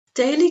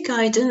Daily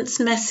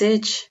Guidance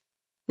Message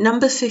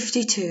Number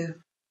 52.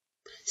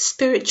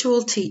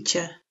 Spiritual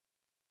Teacher.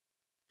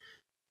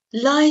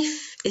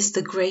 Life is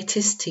the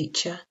greatest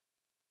teacher.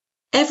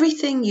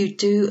 Everything you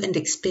do and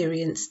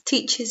experience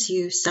teaches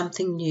you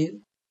something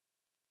new.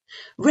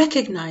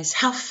 Recognize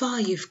how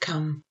far you've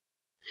come.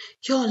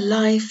 Your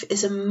life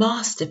is a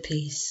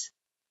masterpiece.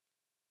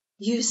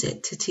 Use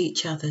it to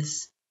teach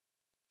others.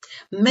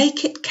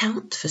 Make it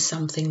count for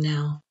something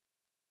now.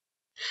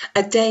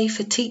 A day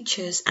for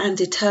teachers and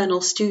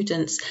eternal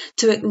students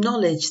to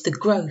acknowledge the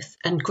growth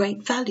and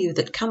great value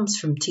that comes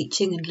from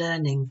teaching and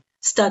learning,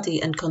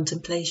 study and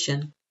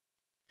contemplation.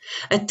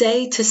 A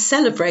day to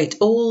celebrate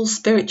all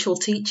spiritual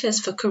teachers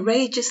for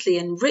courageously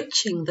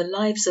enriching the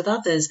lives of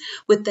others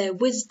with their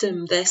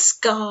wisdom, their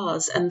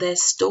scars and their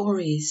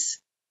stories.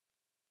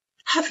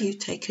 Have you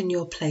taken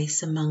your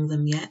place among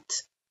them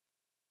yet?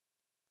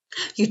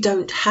 You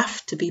don't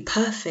have to be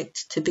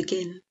perfect to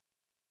begin.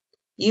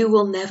 You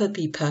will never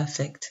be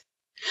perfect,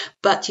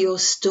 but your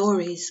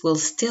stories will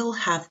still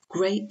have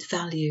great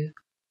value.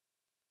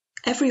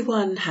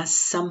 Everyone has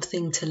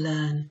something to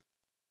learn,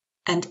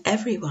 and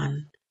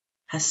everyone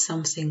has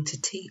something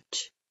to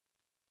teach.